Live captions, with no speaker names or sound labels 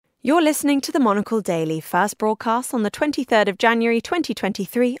You're listening to the Monocle Daily, first broadcast on the 23rd of January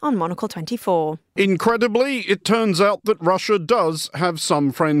 2023 on Monocle 24. Incredibly, it turns out that Russia does have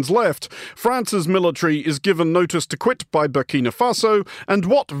some friends left. France's military is given notice to quit by Burkina Faso, and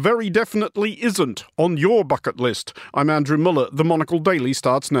what very definitely isn't on your bucket list. I'm Andrew Muller. The Monocle Daily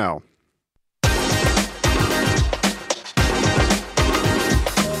starts now.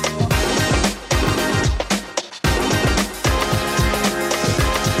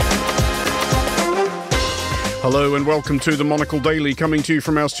 Hello and welcome to the Monocle Daily, coming to you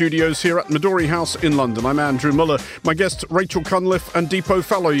from our studios here at Midori House in London. I'm Andrew Muller. My guests Rachel Cunliffe and Deepo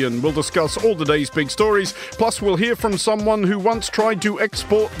Faloyan will discuss all the day's big stories. Plus, we'll hear from someone who once tried to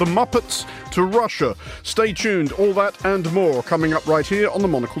export the Muppets to Russia. Stay tuned, all that and more coming up right here on the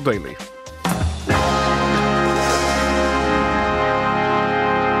Monocle Daily.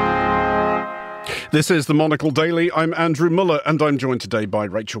 This is the Monocle Daily. I'm Andrew Muller, and I'm joined today by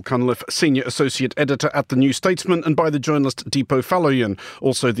Rachel Cunliffe, Senior Associate Editor at The New Statesman, and by the journalist Deepo Faloyan,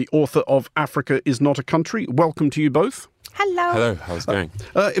 also the author of Africa is Not a Country. Welcome to you both. Hello. Hello, how's it going?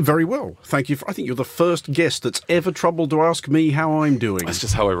 Very well, thank you. I think you're the first guest that's ever troubled to ask me how I'm doing. That's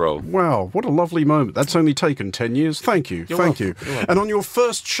just how I roll. Wow, what a lovely moment. That's only taken 10 years. Thank you. Thank you. And on your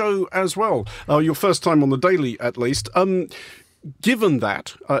first show as well, your first time on the Daily at least, given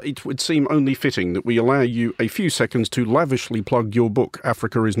that, it would seem only fitting that we allow you a few seconds to lavishly plug your book,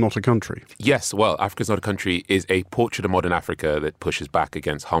 Africa is Not a Country. Yes, well, Africa is Not a Country is a portrait of modern Africa that pushes back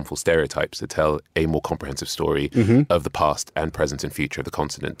against harmful stereotypes to tell a more comprehensive story of the past and present and future of the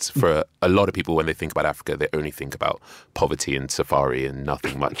continent. For a lot of people, when they think about Africa, they only think about poverty and safari and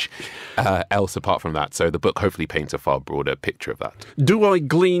nothing much else apart from that. So the book hopefully paints a far broader picture of that. Do I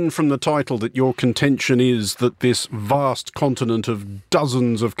glean from the title that your contention is that this vast continent of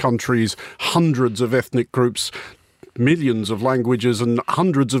dozens of countries, hundreds of ethnic groups, millions of languages and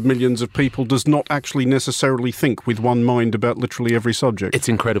hundreds of millions of people does not actually necessarily think with one mind about literally every subject? It's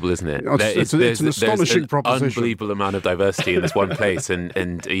incredible, isn't it? It's an astonishing proposition. Unbelievable amount of diversity in this one place,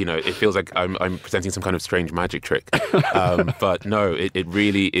 and you know, it feels like I'm presenting some kind of strange magic trick. But no, it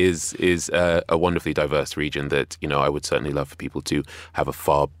really is a wonderfully diverse region that, you know, I would certainly love for people to have a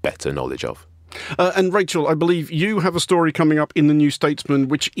far better knowledge of. And Rachel, I believe you have a story coming up in the New Statesman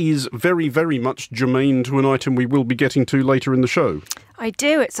which is very, very much germane to an item we will be getting to later in the show. I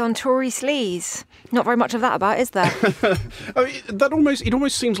do. It's on Tory sleaze. Not very much of that about, is there? It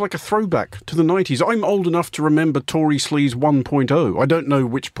almost seems like a throwback to the 90s. I'm old enough to remember Tory sleaze 1.0. I don't know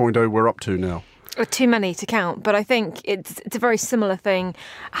which 0.0 we're up to now. Too many to count, but I think it's a very similar thing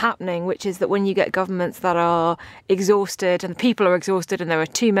happening, which is that when you get governments that are exhausted and people are exhausted and there are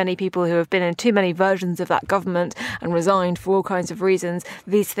too many people who have been in too many versions of that government and resigned for all kinds of reasons,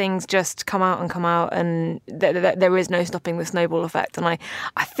 these things just come out and there is no stopping the snowball effect. And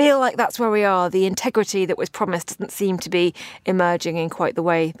I feel like that's where we are. The integrity that was promised doesn't seem to be emerging in quite the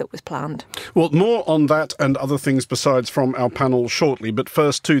way that was planned. Well, more on that and other things besides from our panel shortly, but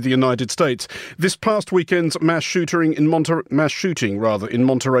first to the United States. This past weekend's mass shooting in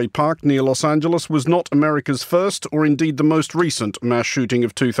Monterey Park near Los Angeles was not America's first or indeed the most recent mass shooting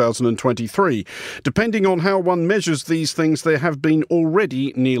of 2023. Depending on how one measures these things, there have been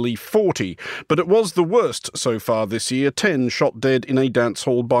already nearly 40. But it was the worst so far this year, 10 shot dead in a dance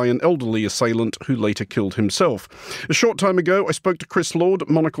hall by an elderly assailant who later killed himself. A short time ago, I spoke to Chris Lord,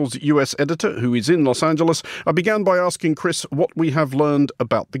 Monocle's US editor, who is in Los Angeles. I began by asking Chris what we have learned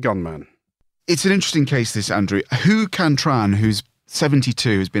about the gunman. It's an interesting case, this, Andrew. Hu Can Tran, who's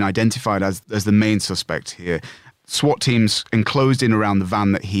 72, has been identified as the main suspect here. SWAT teams enclosed in around the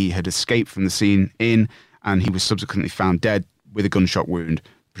van that he had escaped from the scene in, and he was subsequently found dead with a gunshot wound,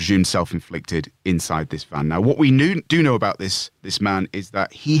 presumed self-inflicted, inside this van. Now, what we do know about this man is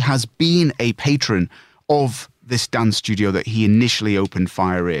that he has been a patron of this dance studio that he initially opened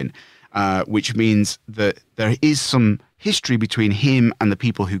fire in, which means that there is some history between him and the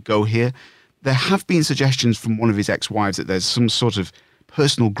people who go here. There have been suggestions from one of his ex-wives that there's some sort of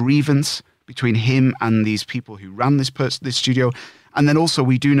personal grievance between him and these people who ran this studio. And then also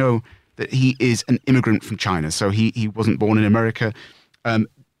we do know that he is an immigrant from China, so he wasn't born in America.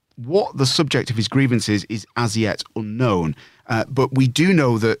 What the subject of his grievance is as yet unknown. But we do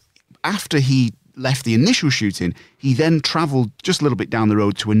know that after he left the initial shooting, he then travelled just a little bit down the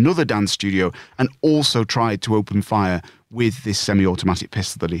road to another dance studio and also tried to open fire with this semi-automatic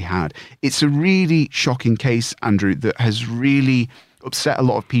pistol that he had. It's a really shocking case, Andrew, that has really upset a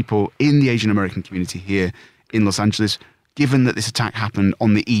lot of people in the Asian American community here in Los Angeles, given that this attack happened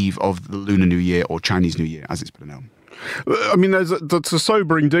on the eve of the Lunar New Year, or Chinese New Year, as it's better known. I mean, that's a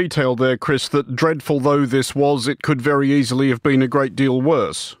sobering detail there, Chris, that dreadful though this was, it could very easily have been a great deal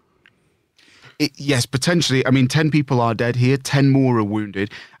worse. Yes, potentially. I mean, 10 people are dead here, 10 more are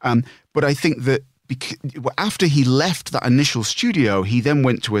wounded. But I think that after he left that initial studio, he then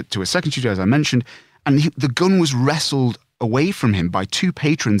went to a second studio, as I mentioned, and the gun was wrestled away from him by two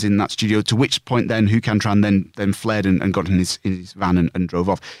patrons in that studio, to which point then Hu Cantran then fled and got in his van and drove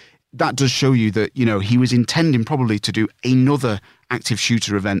off. That does show you that, he was intending probably to do another active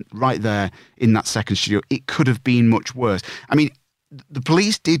shooter event right there in that second studio. It could have been much worse. I mean, the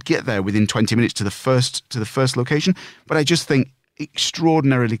police did get there within 20 minutes to the first location, but I just think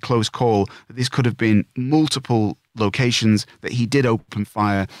extraordinarily close call that this could have been multiple locations, that he did open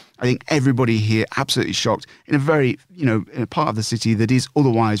fire. I think everybody here absolutely shocked in a very, in a part of the city that is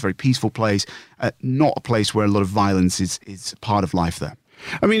otherwise a very peaceful place, not a place where a lot of violence is part of life there.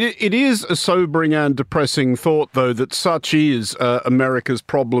 I mean, it is a sobering and depressing thought, though, that such is America's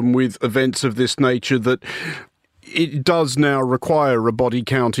problem with events of this nature, that it does now require a body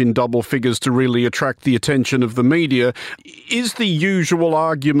count in double figures to really attract the attention of the media. Is the usual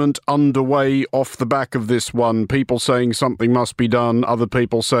argument underway off the back of this one? People saying something must be done, other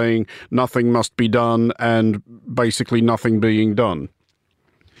people saying nothing must be done, and basically nothing being done?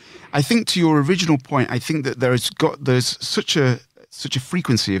 I think, to your original point, I think that there's such a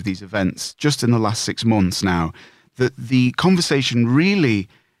frequency of these events just in the last 6 months now that the conversation really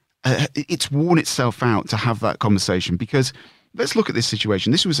it's worn itself out to have that conversation, because let's look at this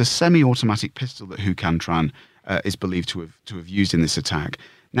situation. This was a semi-automatic pistol that Hu Cantran is believed to have used in this attack.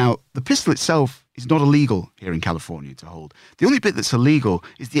 Now, the pistol itself is not illegal here in California to hold. The only bit that's illegal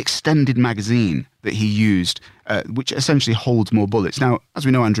is the extended magazine that he used, which essentially holds more bullets. Now, as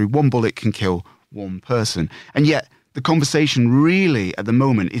we know, Andrew, one bullet can kill one person, and yet the conversation really at the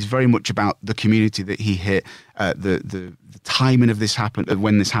moment is very much about the community that he hit, the timing of this happened,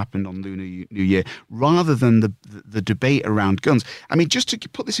 when this happened on Lunar New Year, rather than the debate around guns. I mean, just to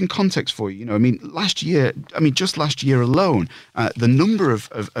put this in context for you, just last year alone, the number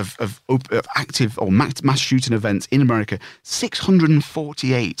of active or mass shooting events in America,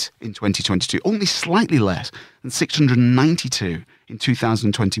 648 in 2022, only slightly less than 692 in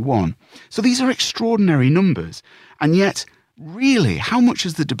 2021. So these are extraordinary numbers. And yet, really, how much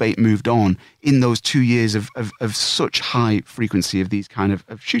has the debate moved on in those 2 years of such high frequency of these kind of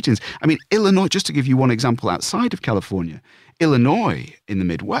shootings? I mean, Illinois, just to give you one example outside of California, Illinois in the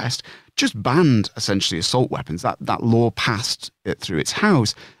Midwest just banned essentially assault weapons. That law passed through its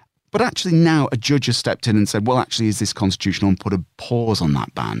House. But actually now a judge has stepped in and said, well, actually, is this constitutional, and put a pause on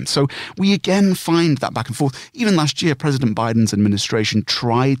that ban. So we again find that back and forth. Even last year, President Biden's administration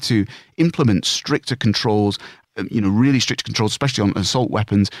tried to implement stricter controls, really strict controls, especially on assault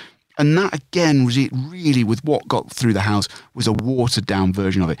weapons. And that, again, was it really, with what got through the House, was a watered-down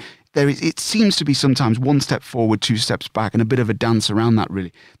version of it. It seems to be sometimes one step forward, 2 steps back, and a bit of a dance around that,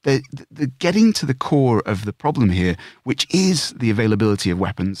 really. They're getting to the core of the problem here, which is the availability of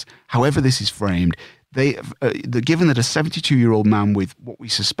weapons, however this is framed. Given that a 72-year-old man with what we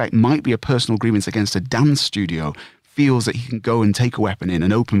suspect might be a personal grievance against a dance studio feels that he can go and take a weapon in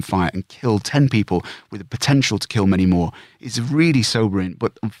and open fire and kill 10 people with the potential to kill many more, is really sobering.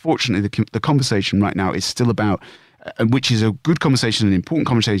 But unfortunately, the conversation right now is still about, which is a good conversation, an important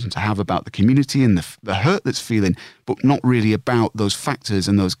conversation to have about the community and the hurt that's feeling, but not really about those factors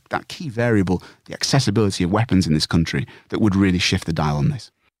and that key variable, the accessibility of weapons in this country, that would really shift the dial on this.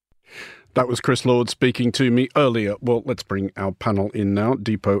 That was Chris Lord speaking to me earlier. Well, let's bring our panel in now,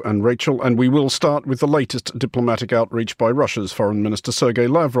 Deepo and Rachel, and we will start with the latest diplomatic outreach by Russia's Foreign Minister Sergei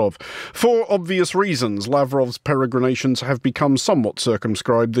Lavrov. For obvious reasons, Lavrov's peregrinations have become somewhat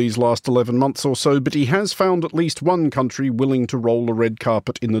circumscribed these last 11 months or so, but he has found at least one country willing to roll the red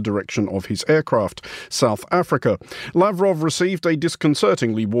carpet in the direction of his aircraft, South Africa. Lavrov received a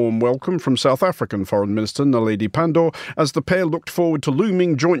disconcertingly warm welcome from South African Foreign Minister Naledi Pandor as the pair looked forward to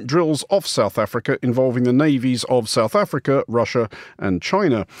looming joint drills off South Africa involving the navies of South Africa, Russia and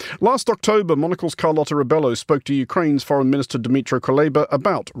China. Last October, Monocle's Carlotta Rebello spoke to Ukraine's Foreign Minister Dmytro Kuleba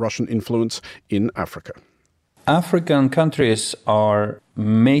about Russian influence in Africa. African countries are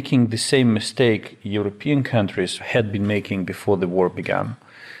making the same mistake European countries had been making before the war began.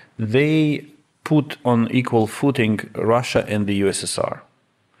 They put on equal footing Russia and the USSR,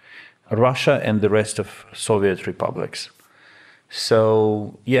 Russia and the rest of Soviet republics.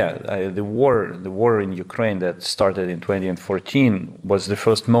 So, the war in Ukraine that started in 2014 was the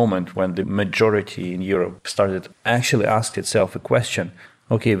first moment when the majority in Europe started actually ask itself a question.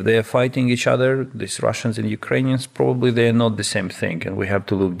 Okay, if they are fighting each other, these Russians and Ukrainians, probably they are not the same thing, and we have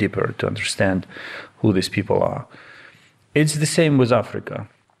to look deeper to understand who these people are. It's the same with Africa.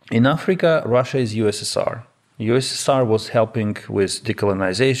 In Africa, Russia is USSR. USSR was helping with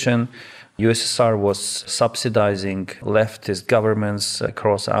decolonization. USSR was subsidizing leftist governments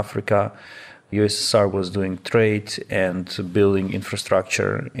across Africa. USSR was doing trade and building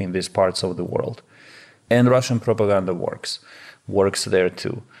infrastructure in these parts of the world. And Russian propaganda works there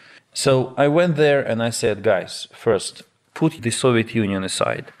too. So I went there and I said, guys, first, put the Soviet Union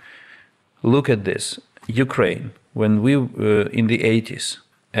aside. Look at this. Ukraine, when we were in the 80s,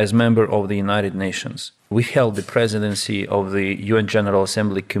 as member of the United Nations, we held the presidency of the UN General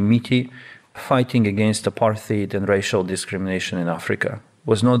Assembly Committee fighting against apartheid and racial discrimination in Africa. It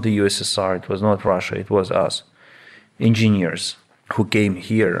was not the USSR, it was not Russia, it was us, engineers who came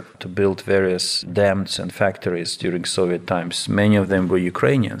here to build various dams and factories during Soviet times. Many of them were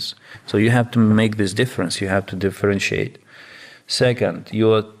Ukrainians. So you have to make this difference, you have to differentiate. Second,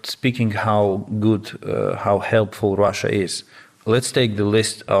 you are speaking how good, how helpful Russia is. Let's take the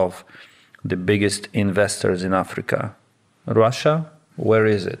list of the biggest investors in Africa. Russia, where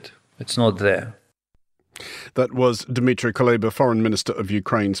is it? It's not there. That was Dmytro Kuleba, Foreign Minister of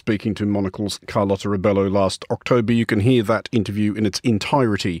Ukraine, speaking to Monocle's Carlotta Rebello last October. You can hear that interview in its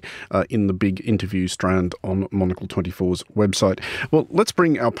entirety in the big interview strand on Monocle 24's website. Well, let's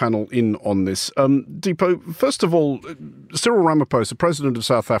bring our panel in on this. Dipo, first of all, Cyril Ramaphosa, President of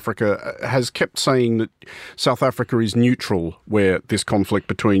South Africa, has kept saying that South Africa is neutral where this conflict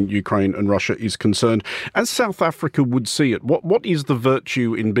between Ukraine and Russia is concerned. As South Africa would see it, what is the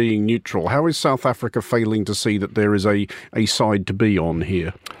virtue in being neutral? How is South Africa failing to see that there is a side to be on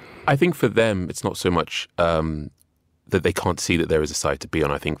here? I think for them, it's not so much that they can't see that there is a side to be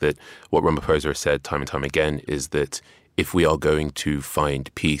on. I think that what Ramaphosa has said time and time again is that if we are going to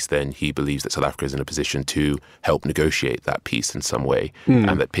find peace, then he believes that South Africa is in a position to help negotiate that peace in some way,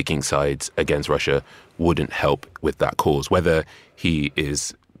 and that picking sides against Russia wouldn't help with that cause. Whether he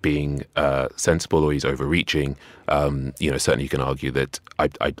is being sensible or he's overreaching, certainly you can argue that I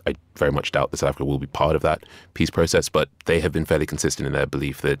very much doubt that South Africa will be part of that peace process, but they have been fairly consistent in their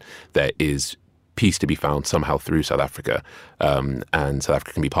belief that there is peace to be found somehow through South Africa, and South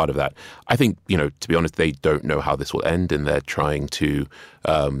Africa can be part of that. I think, to be honest, they don't know how this will end, and they're trying to,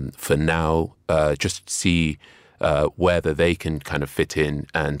 for now, just see whether they can kind of fit in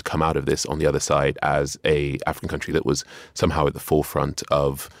and come out of this on the other side as a African country that was somehow at the forefront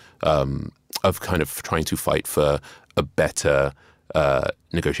of kind of trying to fight for a better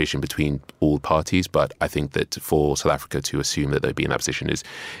negotiation between all parties. But I think that for South Africa to assume that they'd be in that position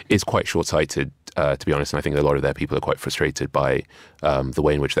is quite short-sighted, to be honest. And I think a lot of their people are quite frustrated by the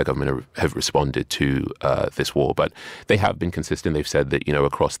way in which their government have responded to this war. But they have been consistent. They've said that,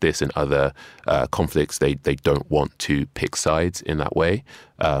 across this and other conflicts, they don't want to pick sides in that way.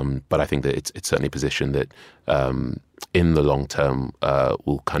 But I think that it's certainly a position that in the long term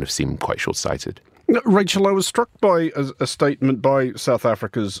will kind of seem quite short-sighted. Rachel, I was struck by a statement by South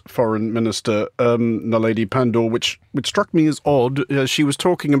Africa's Foreign Minister, Naledi Pandor, which struck me as odd. She was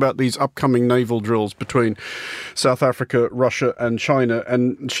talking about these upcoming naval drills between South Africa, Russia and China,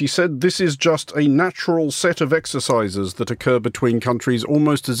 and she said this is just a natural set of exercises that occur between countries,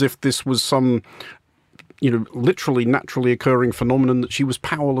 almost as if this was some, literally naturally occurring phenomenon that she was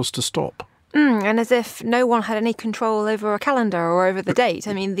powerless to stop. And as if no one had any control over a calendar or over the date.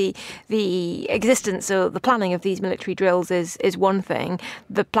 I mean, the existence or the planning of these military drills is one thing.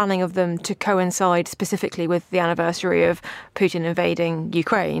 The planning of them to coincide specifically with the anniversary of Putin invading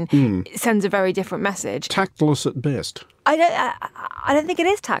Ukraine sends a very different message. Tactless at best. I don't think it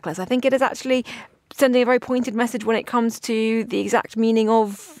is tactless. I think it is actually sending a very pointed message when it comes to the exact meaning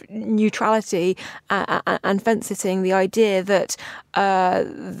of neutrality and fence-sitting, the idea that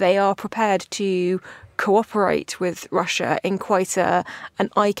they are prepared to cooperate with Russia in quite an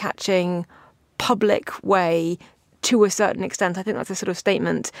eye-catching public way to a certain extent. I think that's a sort of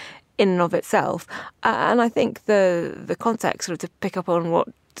statement in and of itself. And I think the context, sort of to pick up on what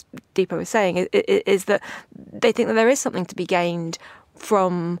Dipo was saying, is that they think that there is something to be gained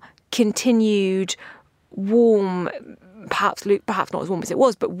from continued warm, perhaps not as warm as it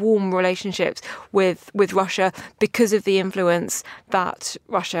was, but warm relationships with Russia because of the influence that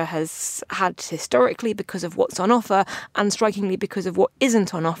Russia has had historically, because of what's on offer, and strikingly because of what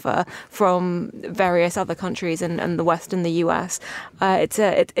isn't on offer from various other countries and the West and the US. It's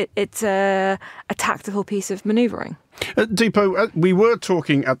a tactical piece of manoeuvring. Deepo, we were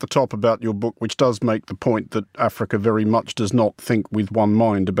talking at the top about your book, which does make the point that Africa very much does not think with one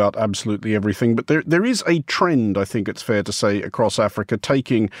mind about absolutely everything. But there is a trend, I think it's fair to say, across Africa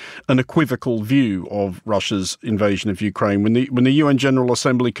taking an equivocal view of Russia's invasion of Ukraine. When the UN General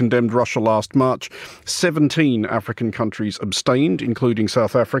Assembly condemned Russia last March, 17 African countries abstained, including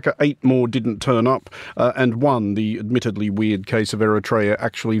South Africa. 8 more didn't turn up, and one, the admittedly weird case of Eritrea,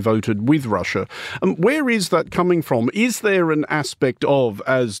 actually voted with Russia. Where is that coming from? Is there an aspect of,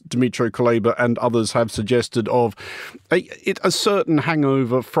 as Dmytro Kuleba and others have suggested, of a certain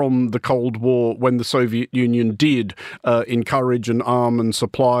hangover from the Cold War when the Soviet Union did encourage and arm and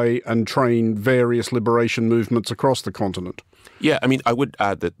supply and train various liberation movements across the continent? Yeah, I mean, I would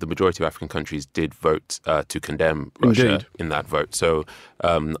add that the majority of African countries did vote to condemn Russia in that vote. So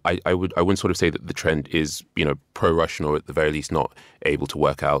I wouldn't sort of say that the trend is, pro-Russian, or at the very least not able to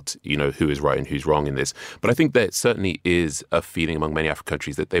work out, who is right and who's wrong in this. But I think there certainly is a feeling among many African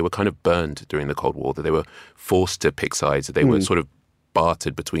countries that they were kind of burned during the Cold War, that they were forced to pick sides, that they were sort of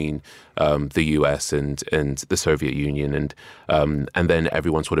bartered between the US and the Soviet Union, and then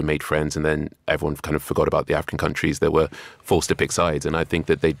everyone sort of made friends, and then everyone kind of forgot about the African countries that were forced to pick sides. And I think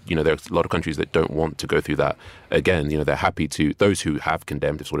that there are a lot of countries that don't want to go through that again. They're happy to, those who have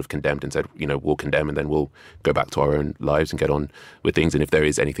condemned have sort of condemned and said, we'll condemn and then we'll go back to our own lives and get on with things. And if there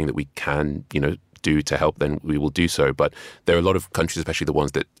is anything that we can, do to help, then we will do so. But there are a lot of countries, especially the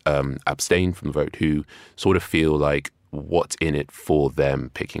ones that abstain from the vote, who sort of feel like, what's in it for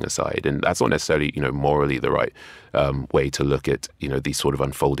them picking a side? And that's not necessarily, morally the right way to look at, these sort of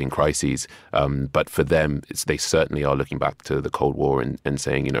unfolding crises. But for them, they certainly are looking back to the Cold War and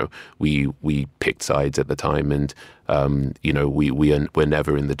saying, we picked sides at the time, and we're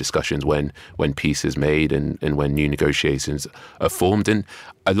never in the discussions when peace is made and when new negotiations are formed. And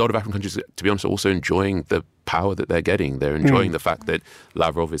a lot of African countries, to be honest, are also enjoying the power that they're getting. They're enjoying the fact that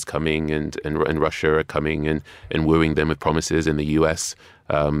Lavrov is coming and Russia are coming and wooing them with promises. In the US,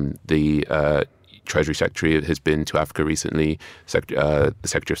 the Treasury Secretary has been to Africa recently. The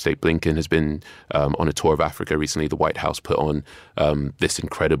Secretary of State Blinken has been on a tour of Africa recently. The White House put on this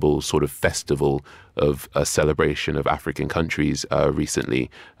incredible sort of festival of a celebration of African countries recently,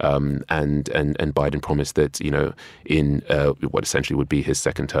 and Biden promised that in what essentially would be his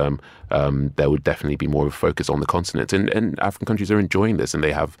second term, there would definitely be more of a focus on the continent, and African countries are enjoying this, and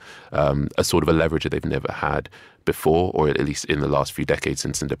they have a sort of a leverage that they've never had before, or at least in the last few decades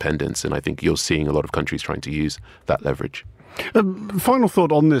since independence. And I think you're seeing a lot of countries trying to use that leverage. Final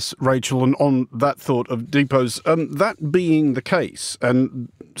thought on this, Rachel, and on that thought of Deepo's, that being the case,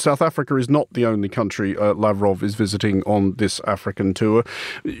 and South Africa is not the only country Lavrov is visiting on this African tour,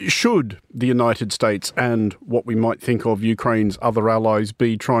 should the United States and what we might think of Ukraine's other allies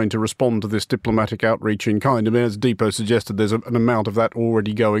be trying to respond to this diplomatic outreach in kind? I mean, as Deepo suggested, there's an amount of that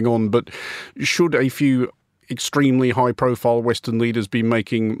already going on, but should a few extremely high-profile Western leaders be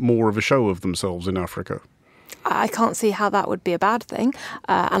making more of a show of themselves in Africa? I can't see how that would be a bad thing.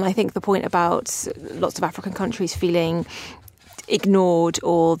 And I think the point about lots of African countries feeling ignored,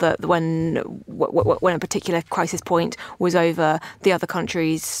 or that when a particular crisis point was over, the other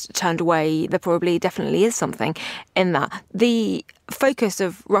countries turned away, there probably definitely is something in that. The focus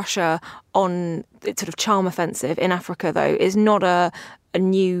of Russia on its sort of charm offensive in Africa, though, is not a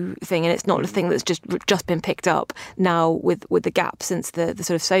new thing, and it's not a thing that's just been picked up now with the gap since the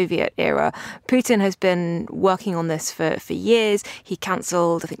sort of Soviet era. Putin has been working on this for years. He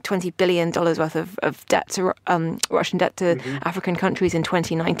cancelled, I think, $20 billion worth of debt to Russian debt to African countries in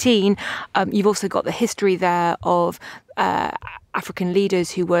 2019. You've also got the history there of African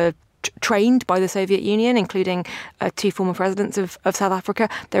leaders who were trained by the Soviet Union, including 2 former presidents of South Africa.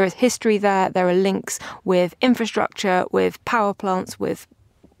 There is history there. There are links with infrastructure, with power plants, with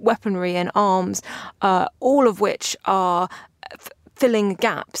weaponry and arms, all of which are filling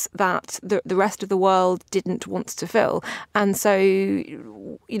gaps that the rest of the world didn't want to fill. And so,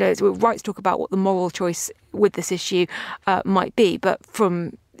 we're right to talk about what the moral choice with this issue might be. But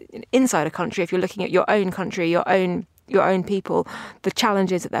from inside a country, if you're looking at your own country, your own people, the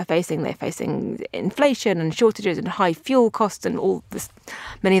challenges that they're facing inflation and shortages and high fuel costs and all this,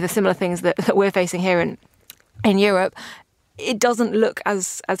 many of the similar things that we're facing here in Europe. It doesn't look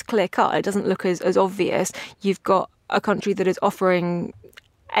as clear cut. It doesn't look as obvious. You've got a country that is offering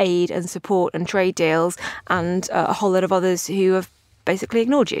aid and support and trade deals, and a whole lot of others who have basically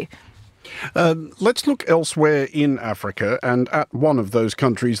ignored you. Let's look elsewhere in Africa and at one of those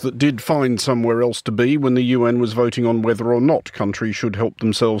countries that did find somewhere else to be when the UN was voting on whether or not countries should help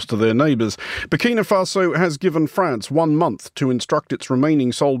themselves to their neighbours. Burkina Faso has given France 1 month to instruct its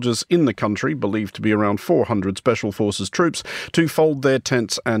remaining soldiers in the country, believed to be around 400 Special Forces troops, to fold their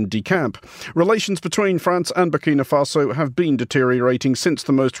tents and decamp. Relations between France and Burkina Faso have been deteriorating since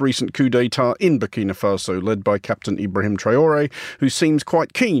the most recent coup d'etat in Burkina Faso, led by Captain Ibrahim Traoré, who seems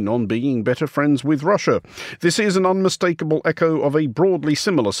quite keen on being better friends with Russia. This is an unmistakable echo of a broadly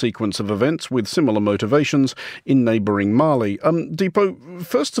similar sequence of events with similar motivations in neighbouring Mali. Dipo,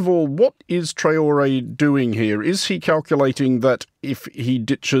 first of all, what is Traoré doing here? Is he calculating that if he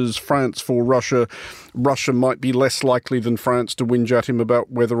ditches France for Russia, Russia might be less likely than France to whinge at him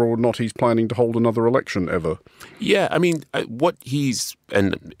about whether or not he's planning to hold another election ever? Yeah, I mean, what he's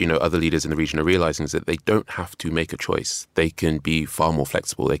and other leaders in the region are realizing is that they don't have to make a choice. They can be far more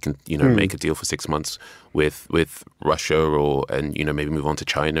flexible. They can, make a deal for 6 months with Russia, and maybe move on to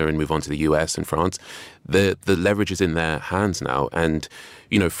China and move on to the US and France. The leverage is in their hands now, and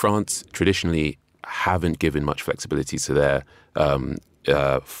France traditionally haven't given much flexibility to their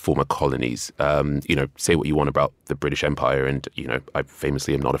former colonies. Say what you want about the British Empire, and I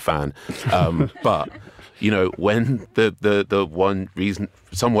famously am not a fan, but when the one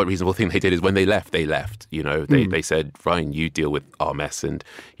somewhat reasonable thing they did is when they left. They said, fine, you deal with our mess, and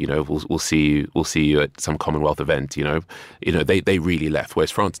we'll see you at some Commonwealth event. They really left,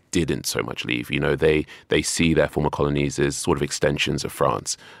 whereas France didn't so much leave. They see their former colonies as sort of extensions of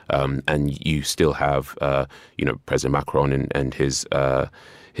France, and you still have President Macron and his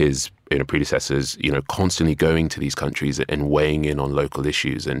predecessors, constantly going to these countries and weighing in on local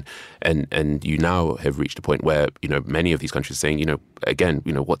issues, and you now have reached a point where many of these countries are saying, again,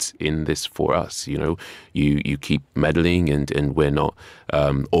 what's in this for us? You keep meddling, and we're not,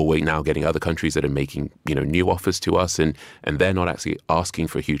 or we're now getting other countries that are making new offers to us, and they're not actually asking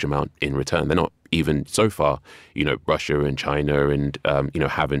for a huge amount in return. They're not even so far, Russia and China and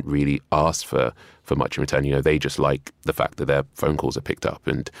haven't really asked for much in return. They just like the fact that their phone calls are picked up,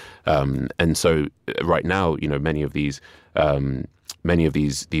 and so right now, many of these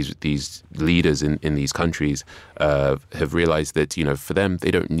leaders in these countries have realized that for them,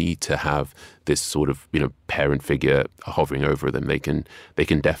 they don't need to have this sort of parent figure hovering over them. They can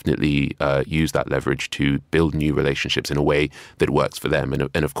definitely use that leverage to build new relationships in a way that works for them.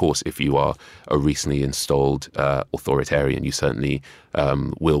 And of course, if you are a recently installed authoritarian, you certainly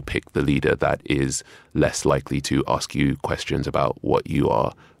will pick the leader that is less likely to ask you questions about what you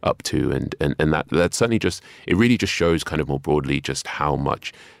are up to, and that certainly it really just shows kind of more broadly just how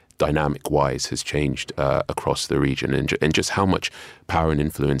much dynamic-wise has changed across the region, and just how much power and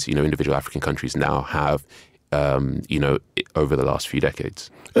influence individual African countries now have over the last few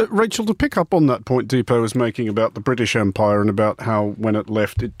decades. Rachel, to pick up on that point Dipo was making about the British Empire and about how when it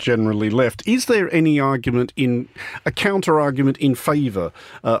left, it generally left, is there any counter-argument in favour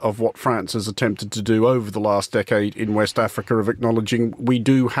of what France has attempted to do over the last decade in West Africa, of acknowledging we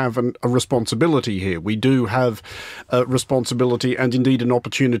do have a responsibility here, we do have a responsibility and indeed an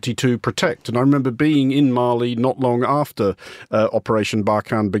opportunity to protect? And I remember being in Mali not long after Operation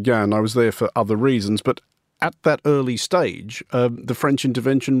Barkhane began. I was there for other reasons, but at that early stage, the French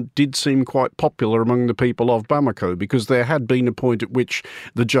intervention did seem quite popular among the people of Bamako, because there had been a point at which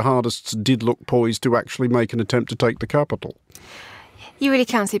the jihadists did look poised to actually make an attempt to take the capital. You really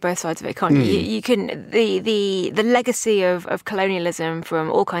can see both sides of it, can't you? You can the legacy of colonialism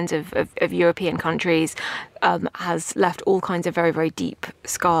from all kinds of European countries has left all kinds of very, very deep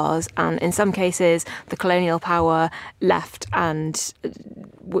scars, and in some cases the colonial power left and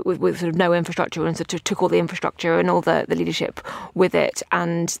with sort of no infrastructure, and sort of took all the infrastructure and all the leadership with it,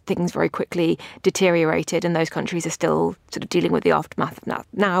 and things very quickly deteriorated, and those countries are still sort of dealing with the aftermath of that.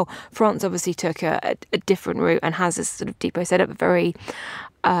 Now, France obviously took a different route and has, as sort of Dipo said, a very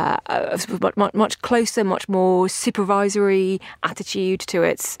much closer, much more supervisory attitude to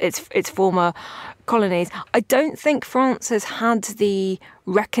its former colonies. I don't think France has had the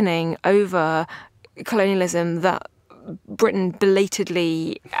reckoning over colonialism that Britain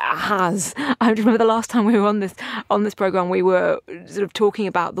belatedly has. I remember the last time we were on this programme, we were sort of talking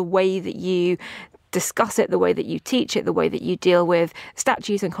about the way that you discuss it, the way that you teach it, the way that you deal with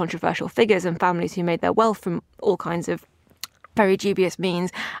statues and controversial figures and families who made their wealth from all kinds of very dubious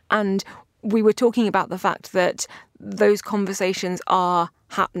means. And we were talking about the fact that those conversations are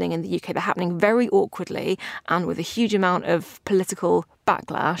happening in the UK. They're happening very awkwardly and with a huge amount of political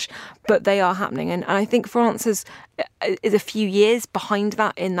backlash, but they are happening. And I think France is a few years behind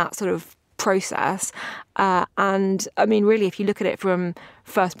that in that sort of process. And I mean, really, if you look at it from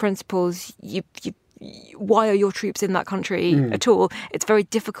first principles, why are your troops in that country at all? It's very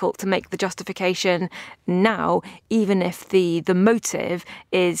difficult to make the justification now, even if the motive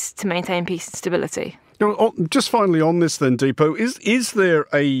is to maintain peace and stability. Just finally on this then, Deepo, is there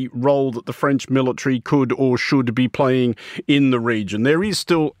a role that the French military could or should be playing in the region? There is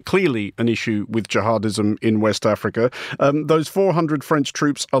still clearly an issue with jihadism in West Africa. Those 400 French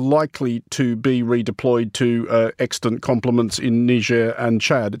troops are likely to be redeployed to extant complements in Niger and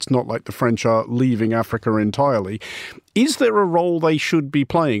Chad. It's not like the French are leaving Africa entirely. Is there a role they should be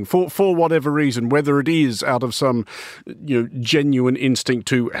playing for whatever reason, whether it is out of some genuine instinct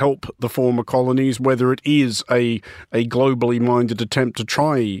to help the former colonies, whether it is a globally minded attempt to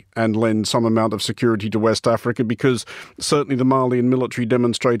try and lend some amount of security to West Africa, because certainly the Malian military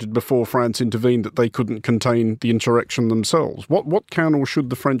demonstrated before France intervened that they couldn't contain the insurrection themselves. What can or should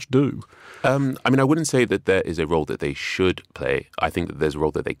the French do? I mean, I wouldn't say that there is a role that they should play. I think that there's a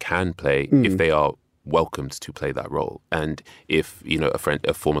role that they can play if they are welcomed to play that role. And if,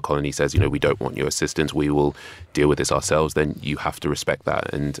 a former colony says, we don't want your assistance, we will deal with this ourselves, then you have to respect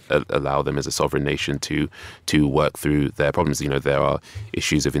that and allow them as a sovereign nation to work through their problems. There are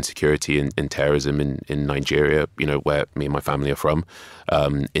issues of insecurity and terrorism in Nigeria, where me and my family are from,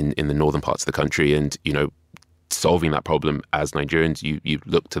 in the northern parts of the country. And, solving that problem as Nigerians, you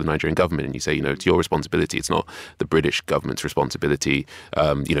look to the Nigerian government and you say, it's your responsibility. It's not the British government's responsibility.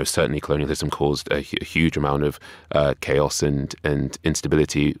 Certainly colonialism caused a huge amount of chaos and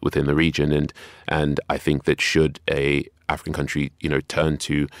instability within the region. And I think that should a African country, turn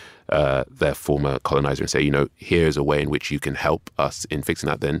to their former colonizer and say, here's a way in which you can help us in fixing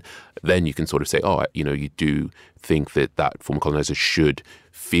that, then you can sort of say, you do think that former colonizer should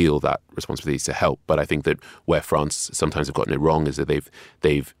feel that responsibility to help. But I think that where France sometimes have gotten it wrong is that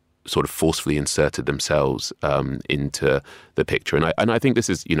they've sort of forcefully inserted themselves into the picture. And I think this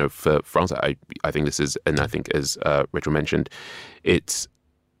is, for France, I think this is, and I think as Rachel mentioned, it's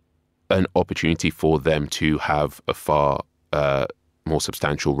an opportunity for them to have a far more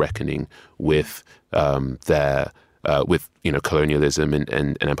substantial reckoning with their colonialism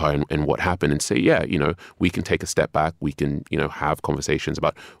and empire and what happened, and say, we can take a step back. We can, have conversations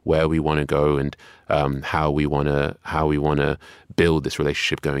about where we want to go and how we want to build this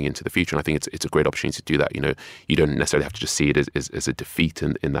relationship going into the future. And I think it's a great opportunity to do that. You don't necessarily have to just see it as a defeat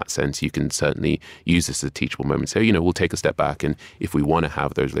in that sense. You can certainly use this as a teachable moment. Say, we'll take a step back, and if we want to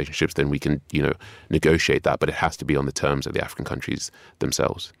have those relationships, then we can, negotiate that. But it has to be on the terms of the African countries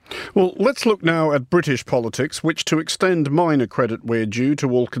themselves. Well, let's look now at British politics, which, to extend minor credit where due to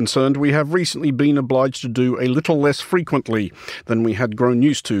all concerned, we have recently been obliged to do a little less frequently than we had grown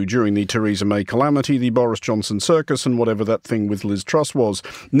used to during the Theresa May calamity, the Boris Johnson circus, and whatever that thing with Liz Truss was.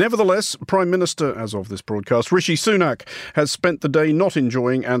 Nevertheless, Prime Minister, as of this broadcast, Rishi Sunak, has spent the day not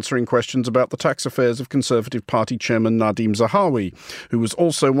enjoying answering questions about the tax affairs of Conservative Party Chairman Nadhim Zahawi, who was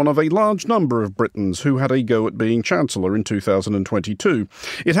also one of a large number of Britons who had a go at being Chancellor in 2022.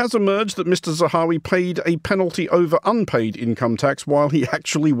 It has emerged that Mr Zahawi paid a penalty over unpaid income tax while he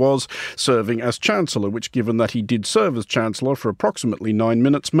actually was serving as Chancellor, which, given that he did serve as Chancellor for approximately 9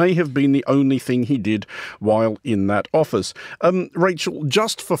 minutes, may have been the only thing he did while in that office. Rachel,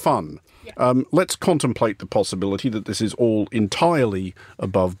 just for fun, let's contemplate the possibility that this is all entirely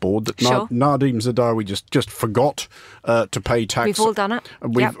above board, that Sure. Nadhim Zahawi just forgot to pay tax. We've all done it.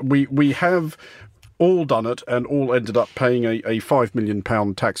 We have all done it and all ended up paying a £5 million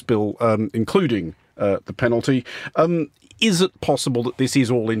tax bill, including the penalty. Is it possible that this is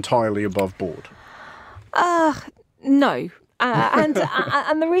all entirely above board? No. And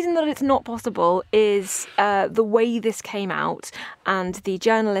the reason that it's not possible is the way this came out, and the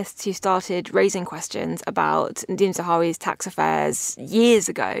journalists who started raising questions about Nadhim Zahawi's tax affairs years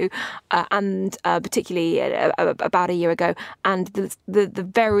ago, and particularly about a year ago, and the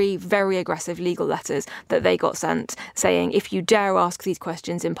very, very aggressive legal letters that they got sent saying, if you dare ask these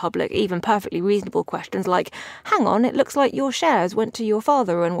questions in public, even perfectly reasonable questions like, hang on, it looks like your shares went to your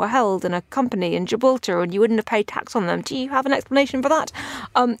father and were held in a company in Gibraltar and you wouldn't have paid tax on them. Do you have an explanation for that?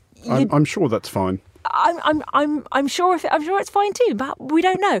 I'm sure that's fine. I'm sure it's fine too, but we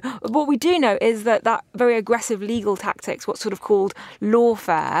don't know. What we do know is that very aggressive legal tactics, what's sort of called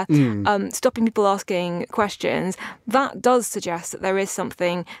lawfare, stopping people asking questions, that does suggest that there is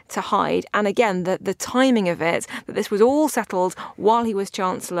something to hide. And again, the timing of it, that this was all settled while he was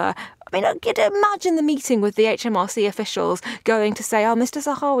Chancellor. I mean, imagine the meeting with the HMRC officials going to say, Mr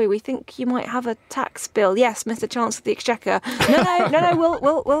Zahawi, we think you might have a tax bill. Yes, Mr Chancellor of the Exchequer.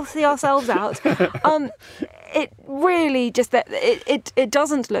 No, we'll see ourselves out. it really just that it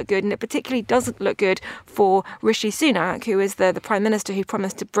doesn't look good, and it particularly doesn't look good for Rishi Sunak, who is the Prime Minister who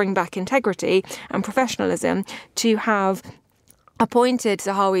promised to bring back integrity and professionalism, to have appointed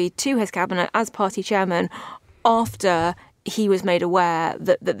Zahawi to his cabinet as party chairman after he was made aware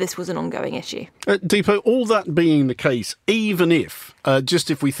that this was an ongoing issue. Deepo, all that being the case, even if,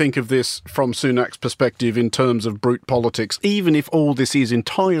 just if we think of this from Sunak's perspective in terms of brute politics, even if all this is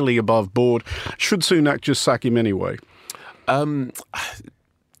entirely above board, should Sunak just sack him anyway? I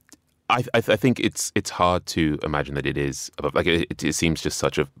think it's hard to imagine that it is above. Like it seems just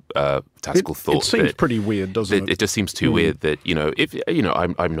such a tactical thought. It seems pretty weird, doesn't it? It just seems too weird that if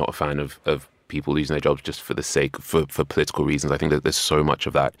I'm not a fan of people losing their jobs just for the sake for political reasons. I think that there's so much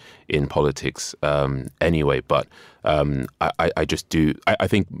of that in politics anyway. But I just do. I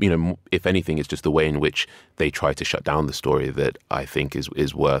think if anything, it's just the way in which they try to shut down the story that I think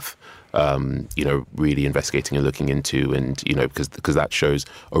is worth really investigating and looking into, and because that shows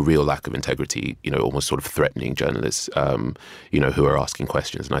a real lack of integrity. Almost sort of threatening journalists, who are asking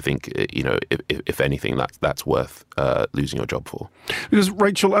questions. And I think if anything, that's worth losing your job for. Because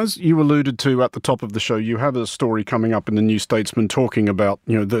Rachel, as you alluded to at the top of the show, you have a story coming up in the New Statesman talking about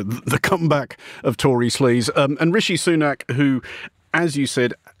the comeback of Tory sleaze, and Rishi Sunak, who, as you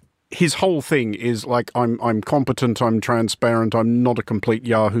said, his whole thing is like, I'm competent, I'm transparent, I'm not a complete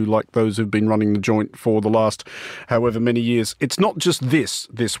yahoo like those who've been running the joint for the last however many years. It's not just this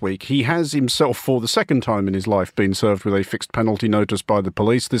week. He has himself, for the second time in his life, been served with a fixed penalty notice by the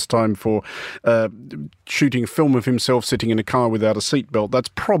police, this time for shooting a film of himself sitting in a car without a seatbelt. That's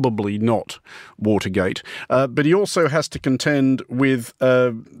probably not Watergate. But he also has to contend with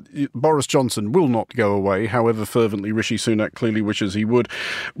Boris Johnson will not go away, however fervently Rishi Sunak clearly wishes he would,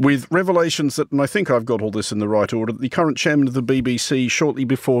 with revelations that, and I think I've got all this in the right order, the current chairman of the BBC, shortly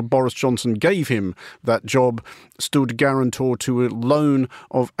before Boris Johnson gave him that job, stood guarantor to a loan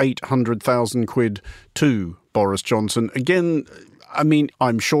of 800,000 quid to Boris Johnson. Again, I mean,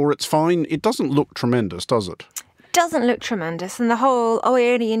 I'm sure it's fine. It doesn't look tremendous, does it? Doesn't look tremendous. And the whole, I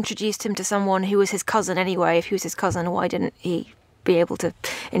only introduced him to someone who was his cousin anyway. If he was his cousin, why didn't he be able to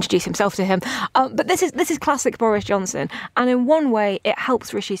introduce himself to him? But this is classic Boris Johnson, and in one way it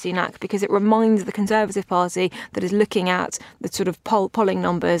helps Rishi Sunak because it reminds the Conservative Party that is looking at the sort of polling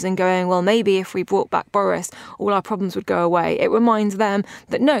numbers and going, well, maybe if we brought back Boris, all our problems would go away. It reminds them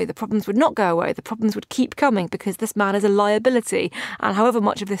that no, the problems would not go away. The problems would keep coming because this man is a liability, and however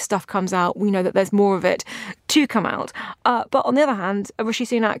much of this stuff comes out, we know that there's more of it to come out. But on the other hand, Rishi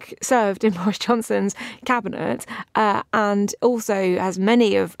Sunak served in Boris Johnson's cabinet and also has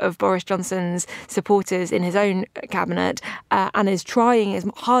many of Boris Johnson's supporters in his own cabinet and is trying as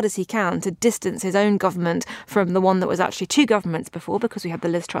hard as he can to distance his own government from the one that was actually two governments before, because we had the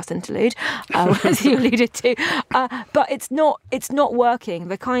Liz Truss interlude, as you alluded to. But it's not working.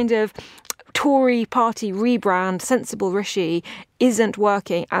 The kind of Tory party rebrand, sensible Rishi, isn't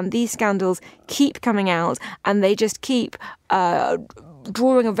working, and these scandals keep coming out, and they just keep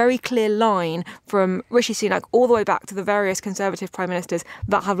drawing a very clear line from Rishi Sunak all the way back to the various Conservative prime ministers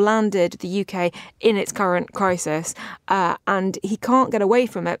that have landed the UK in its current crisis. And he can't get away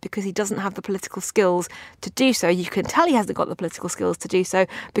from it because he doesn't have the political skills to do so. You can tell he hasn't got the political skills to do so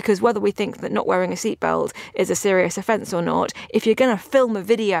because whether we think that not wearing a seatbelt is a serious offence or not, if you're going to film a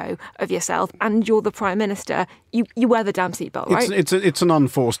video of yourself and you're the prime minister, you wear the damn seatbelt, right? It's an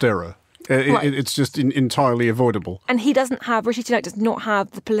unforced error. Right. It's just entirely avoidable. And Rishi Sunak does not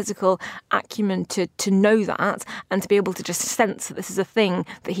have the political acumen to know that and to be able to just sense that this is a thing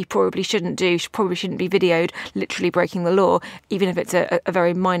that he probably shouldn't do, probably shouldn't be videoed, literally breaking the law, even if it's a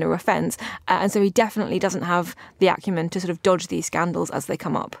very minor offence. And so he definitely doesn't have the acumen to sort of dodge these scandals as they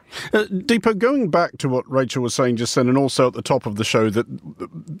come up. Deepo, going back to what Rachel was saying just then, and also at the top of the show, that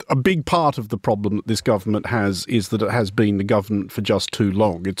a big part of the problem that this government has is that it has been the government for just too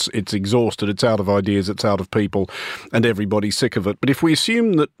long. It's exhausted, it's out of ideas, it's out of people, and everybody's sick of it. But if we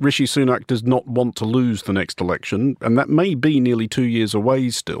assume that Rishi Sunak does not want to lose the next election, and that may be nearly 2 years away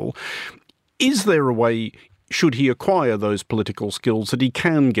still, is there a way, should he acquire those political skills, that he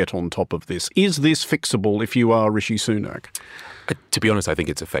can get on top of this? Is this fixable if you are Rishi Sunak? To be honest, I think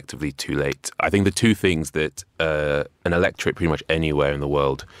it's effectively too late. I think the two things that an electorate pretty much anywhere in the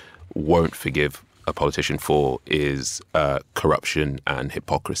world won't forgive a politician for is corruption and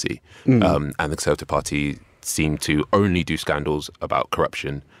hypocrisy. And the Conservative Party seem to only do scandals about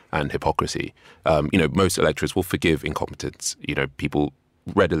corruption and hypocrisy. Most electorates will forgive incompetence. People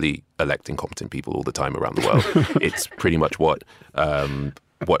readily elect incompetent people all the time around the world. It's pretty much what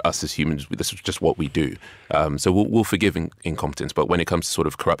what us as humans, this is just what we do. So we'll forgive incompetence. But when it comes to sort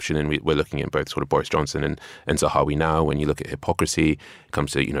of corruption, and we're looking at both sort of Boris Johnson and Zahawi now, when you look at hypocrisy, it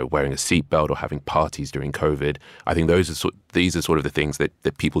comes to, wearing a seatbelt or having parties during COVID, I think these are sort of the things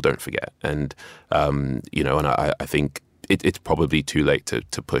that people don't forget. And, and I think it's probably too late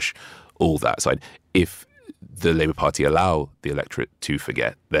to push all that aside. If the Labour Party allow the electorate to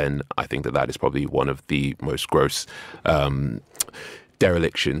forget, then I think that is probably one of the most gross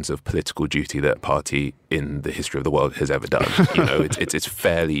derelictions of political duty that a party in the history of the world has ever done. It's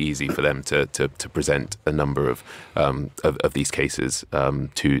fairly easy for them to present a number of these cases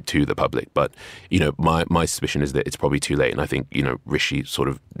to the public. But my suspicion is that it's probably too late, and I think Rishi sort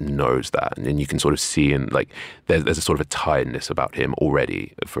of knows that, and you can sort of see there's a sort of a tiredness about him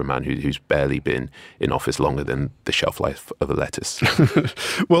already for a man who's barely been in office longer than the shelf life of a lettuce.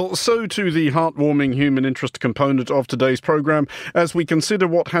 Well, so to the heartwarming human interest component of today's programme, as we consider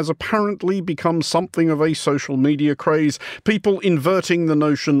what has apparently become something of a social media craze, people inverting the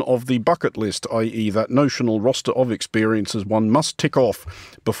notion of the bucket list, i.e. that notional roster of experiences one must tick off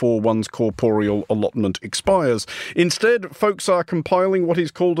before one's corporeal allotment expires. Instead, folks are compiling what is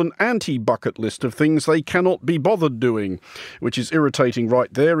called an anti-bucket list of things they cannot be bothered doing, which is irritating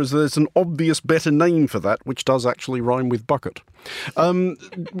right there, as there's an obvious better name for that, which does actually rhyme with bucket.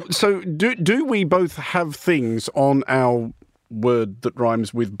 So do we both have things on our word that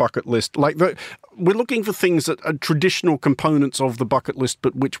rhymes with bucket list? We're looking for things that are traditional components of the bucket list,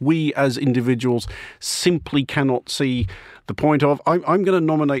 but which we as individuals simply cannot see the point of. I'm going to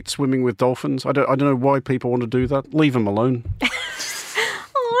nominate swimming with dolphins. I don't know why people want to do that. Leave them alone.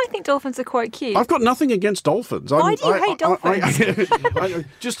 I think dolphins are quite cute. I've got nothing against dolphins. Why do you hate dolphins?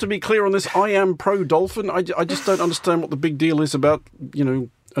 Just to be clear on this, I am pro-dolphin. I just don't understand what the big deal is about,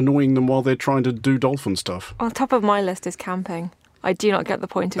 annoying them while they're trying to do dolphin stuff. On top of my list is camping. I do not get the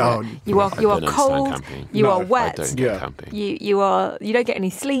point of it. You are cold. Camping. You are wet. I don't get camping. You don't get any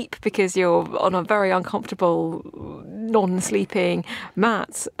sleep because you're on a very uncomfortable, non-sleeping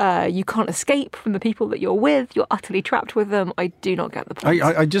mat. You can't escape from the people that you're with. You're utterly trapped with them. I do not get the point.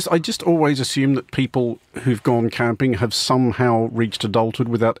 I just always assume that people who've gone camping have somehow reached adulthood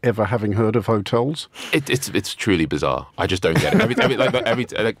without ever having heard of hotels. It's truly bizarre. I just don't get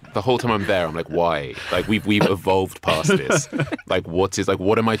it. The whole time I'm there, I'm like, why? Like we've evolved past this.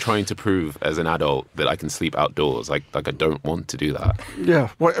 What am I trying to prove as an adult that I can sleep outdoors? Like I don't want to do that. Yeah.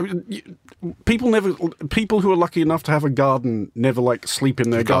 Well, people who are lucky enough to have a garden never sleep in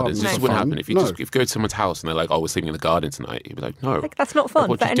their gardens. This wouldn't happen if you go to someone's house and they're like, "Oh, we're sleeping in the garden tonight." You'd be like, "No, that's not fun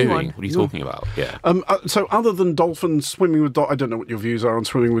what for are you anyone. doing? What are you talking about?" Yeah. So other than dolphins, swimming with I don't know what your views are on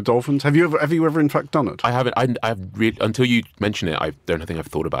swimming with dolphins. Have you ever in fact done it? I haven't. I've really, until you mention it, I don't think I've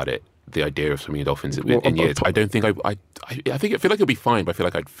thought about it. The idea of swimming with dolphins in years. I don't think I feel like it'll be fine, but I feel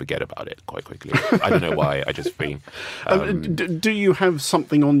like I'd forget about it quite quickly. I don't know why. I just think. Do you have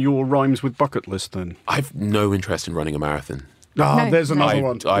something on your rhymes with bucket list then? I've no interest in running a marathon. There's another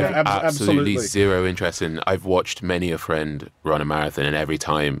one. I've absolutely zero interest in. I've watched many a friend run a marathon, and every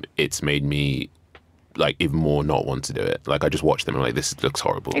time it's made me even more not want to do it. I just watch them and I'm this looks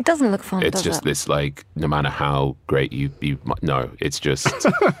horrible. It doesn't look fun, It's just this no matter how great you no, it's just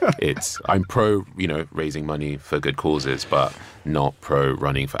I'm pro, raising money for good causes, but not pro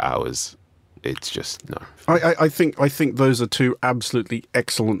running for hours. It's just no. I think those are two absolutely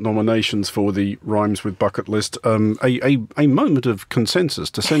excellent nominations for the Rhymes with Bucket List. A moment of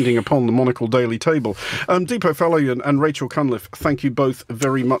consensus descending upon the Monocle Daily Table. Deepo Faloyan and Rachel Cunliffe, thank you both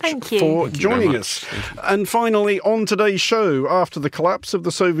very much for joining us. And finally, on today's show, after the collapse of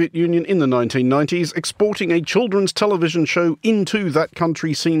the Soviet Union in the 1990s, exporting a children's television show into that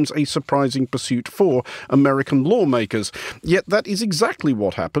country seems a surprising pursuit for American lawmakers. Yet that is exactly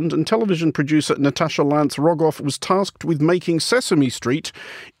what happened, and television producer Natasha Lance-Rogoff was tasked with making Sesame Street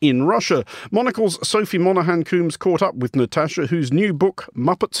in Russia. Monocle's Sophie Monaghan-Coombs caught up with Natasha, whose new book,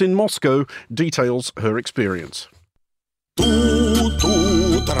 Muppets in Moscow, details her experience.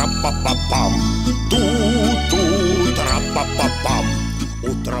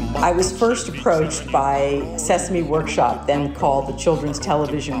 I was first approached by Sesame Workshop, then called the Children's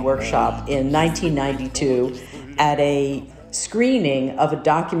Television Workshop, in 1992 at a screening of a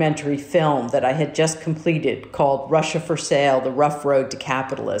documentary film that I had just completed called Russia for Sale, The Rough Road to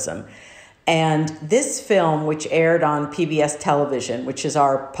Capitalism. And this film, which aired on PBS television, which is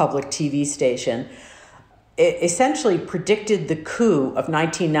our public TV station, it essentially predicted the coup of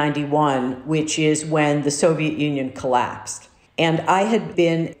 1991, which is when the Soviet Union collapsed. And I had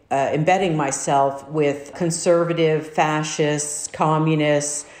been embedding myself with conservative, fascists,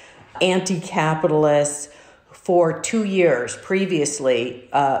 communists, anti-capitalists, for 2 years previously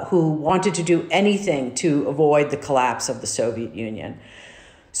who wanted to do anything to avoid the collapse of the Soviet Union.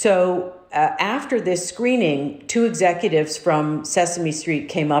 So after this screening, 2 executives from Sesame Street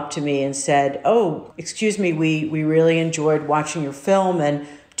came up to me and said, "Oh, excuse me, we really enjoyed watching your film, and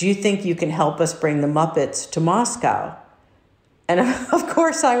do you think you can help us bring the Muppets to Moscow?" And of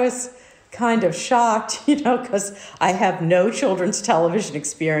course I was kind of shocked, because I have no children's television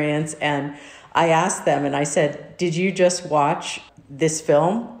experience. And I asked them and I said, "Did you just watch this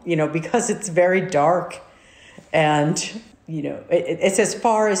film?" Because it's very dark and, it's as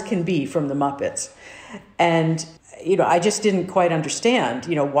far as can be from the Muppets. And, I just didn't quite understand,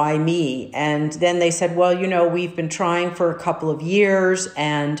 why me? And then they said, "Well, we've been trying for a couple of years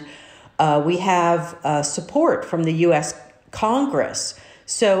and we have support from the U.S. Congress."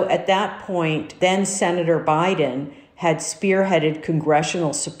 So at that point, then Senator Biden had spearheaded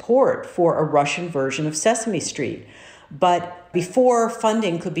congressional support for a Russian version of Sesame Street. But before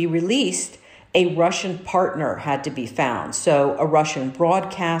funding could be released, a Russian partner had to be found. So a Russian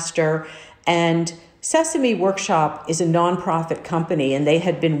broadcaster. And Sesame Workshop is a nonprofit company, and they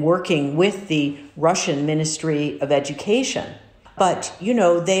had been working with the Russian Ministry of Education. But,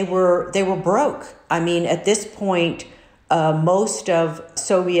 they were broke. I mean, at this point, most of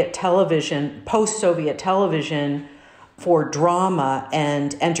Soviet television, post-Soviet television for drama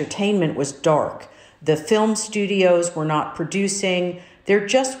and entertainment was dark. The film studios were not producing. There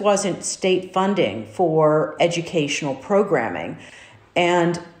just wasn't state funding for educational programming.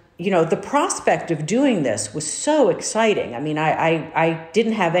 And, the prospect of doing this was so exciting. I mean, I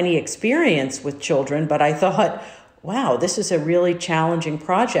didn't have any experience with children, but I thought, wow, this is a really challenging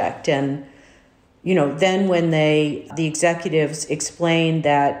project. And then when the executives explained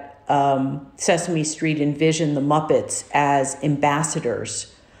that Sesame Street envisioned the Muppets as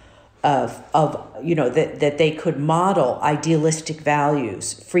ambassadors of that they could model idealistic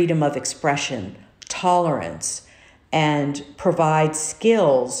values, freedom of expression, tolerance, and provide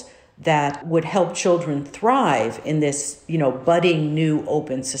skills that would help children thrive in this, budding new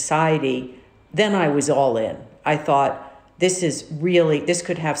open society, then I was all in. I thought, this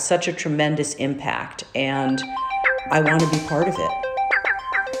could have such a tremendous impact, and I want to be part of it.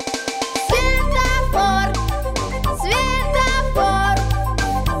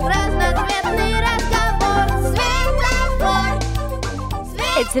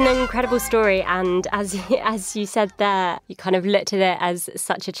 It's an incredible story, and as you said there, you kind of looked at it as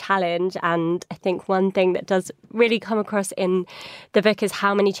such a challenge. And I think one thing that does really come across in the book is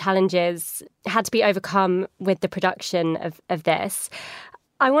how many challenges had to be overcome with the production of this.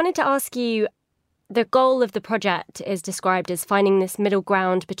 I wanted to ask you, the goal of the project is described as finding this middle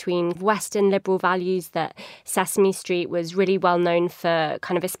ground between Western liberal values that Sesame Street was really well known for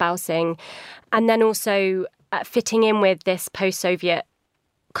kind of espousing, and then also fitting in with this post-Soviet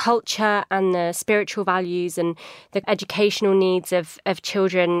culture and the spiritual values and the educational needs of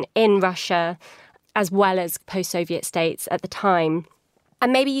children in Russia, as well as post-Soviet states at the time.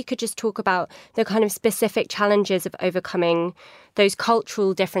 And maybe you could just talk about the kind of specific challenges of overcoming those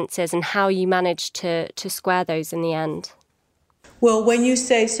cultural differences and how you managed to square those in the end. Well, when you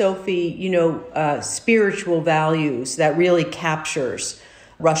say, Sophie, spiritual values, that really captures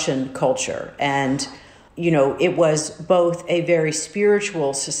Russian culture. And it was both a very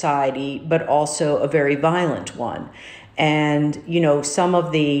spiritual society, but also a very violent one. And, some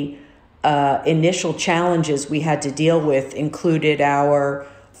of the initial challenges we had to deal with included our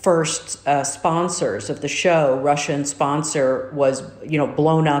first sponsors of the show. Russian sponsor was,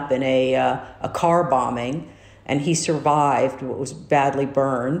 blown up in a car bombing, and he survived, but was badly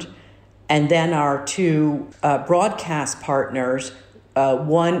burned. And then our 2 broadcast partners,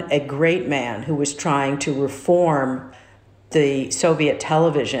 one, a great man who was trying to reform the Soviet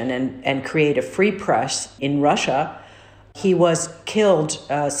television and create a free press in Russia. He was killed.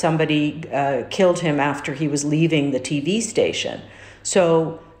 Somebody killed him after he was leaving the TV station.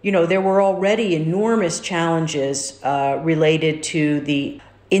 So, there were already enormous challenges related to the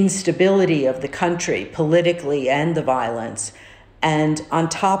instability of the country politically and the violence. And on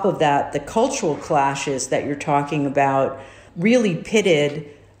top of that, the cultural clashes that you're talking about really pitted,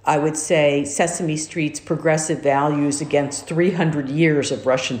 I would say, Sesame Street's progressive values against 300 years of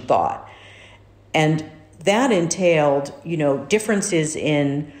Russian thought. And that entailed, differences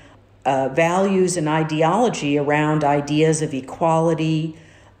in values and ideology around ideas of equality.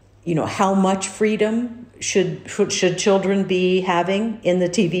 How much freedom should children be having in the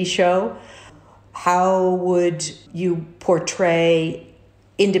TV show? How would you portray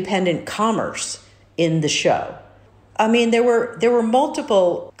independent commerce in the show? I mean, there were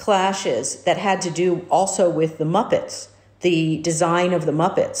multiple clashes that had to do also with the Muppets, the design of the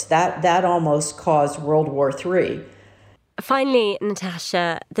Muppets. That almost caused World War III. Finally,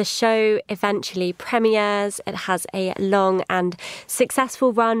 Natasha, the show eventually premieres. It has a long and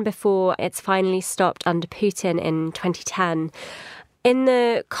successful run before it's finally stopped under Putin in 2010. In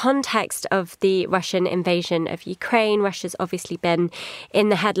the context of the Russian invasion of Ukraine, Russia's obviously been in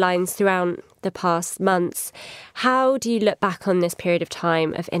the headlines throughout the past months. How do you look back on this period of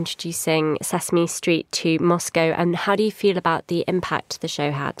time of introducing Sesame Street to Moscow, and how do you feel about the impact the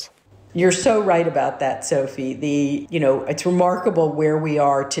show had? You're so right about that, Sophie. It's remarkable where we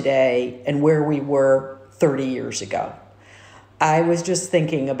are today and where we were 30 years ago. I was just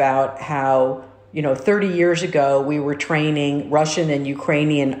thinking about how 30 years ago, we were training Russian and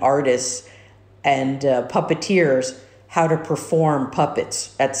Ukrainian artists and puppeteers how to perform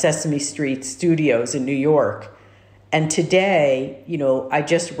puppets at Sesame Street Studios in New York. And today, I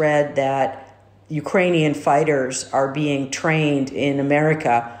just read that Ukrainian fighters are being trained in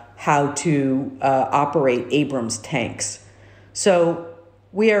America how to operate Abrams tanks. So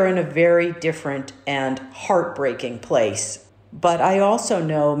we are in a very different and heartbreaking place. But I also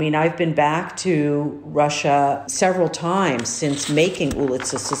know, I've been back to Russia several times since making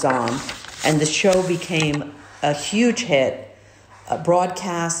Ulitsa Sezam, and the show became a huge hit,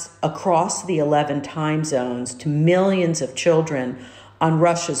 broadcast across the 11 time zones to millions of children on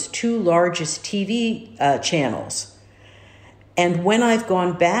Russia's 2 largest TV channels. And when I've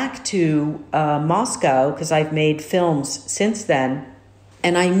gone back to Moscow, because I've made films since then,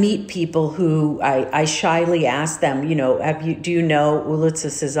 and I meet people who I shyly ask them, do you know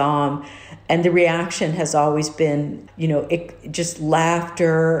Ulitsa Sezam? And the reaction has always been, just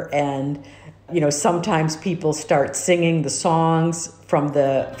laughter. And, sometimes people start singing the songs from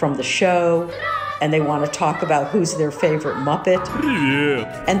the show, and they want to talk about who's their favorite Muppet.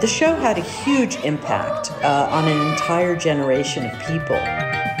 Yeah. And the show had a huge impact on an entire generation of people.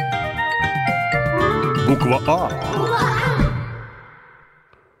 Bukva A.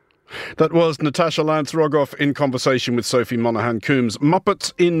 That was Natasha Lance-Rogoff in conversation with Sophie Monaghan-Coombs.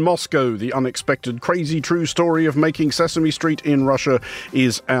 Muppets in Moscow, the unexpected, crazy true story of making Sesame Street in Russia,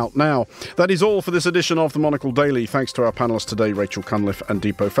 is out now. That is all for this edition of the Monocle Daily. Thanks to our panellists today, Rachel Cunliffe and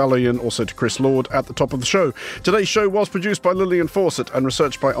Deepo Faloyan, also to Chris Lord at the top of the show. Today's show was produced by Lillian Fawcett and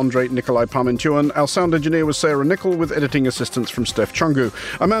researched by Andrei Nikolai Parmentuan. Our sound engineer was Sarah Nichol, with editing assistance from Steph Chungu.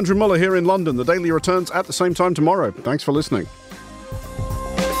 I'm Andrew Muller here in London. The Daily returns at the same time tomorrow. Thanks for listening.